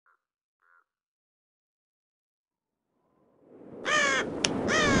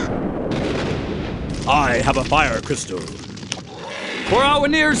I have a fire crystal. For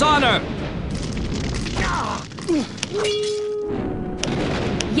Awenir's honor!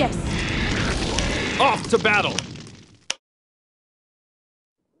 Yes. Off to battle!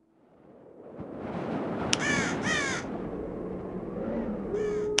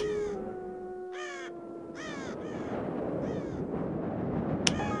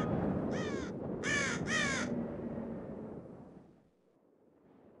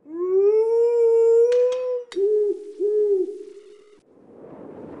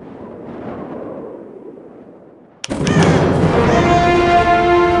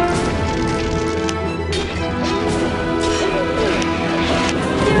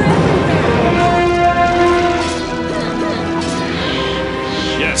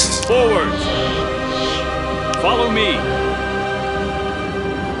 Forward! Follow me!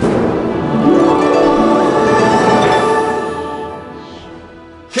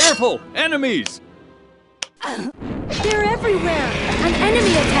 Careful! Enemies! They're everywhere! An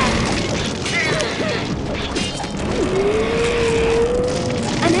enemy attack!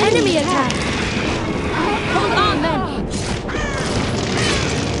 An enemy attack! Hold on, men!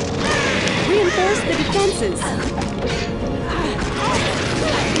 Reinforce the defenses!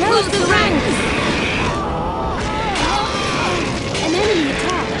 Close the ranks! An enemy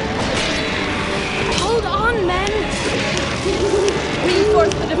attack! Hold on, men!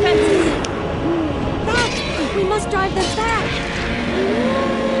 Reinforce the defenses! Back! We must drive them back!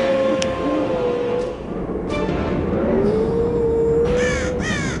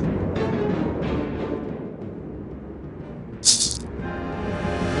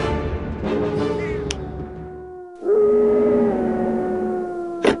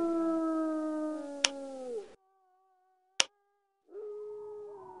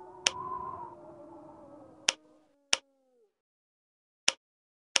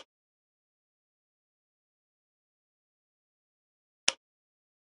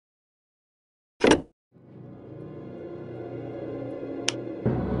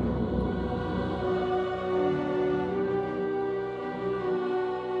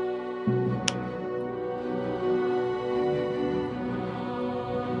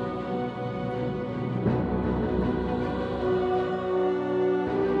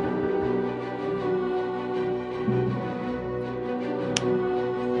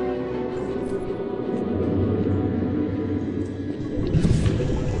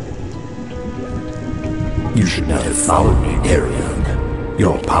 You should not have followed me, Arion.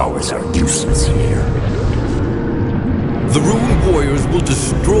 Your powers are useless here. The Rune Warriors will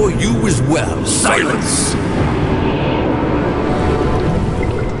destroy you as well. Silence!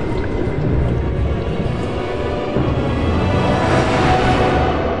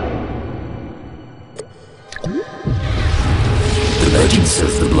 The legend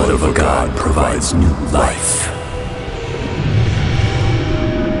says the blood of a god provides new life.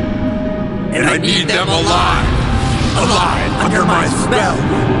 And I need them alive! Alive under my spell!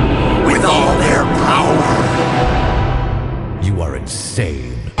 With all their power! You are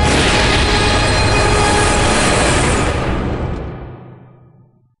insane.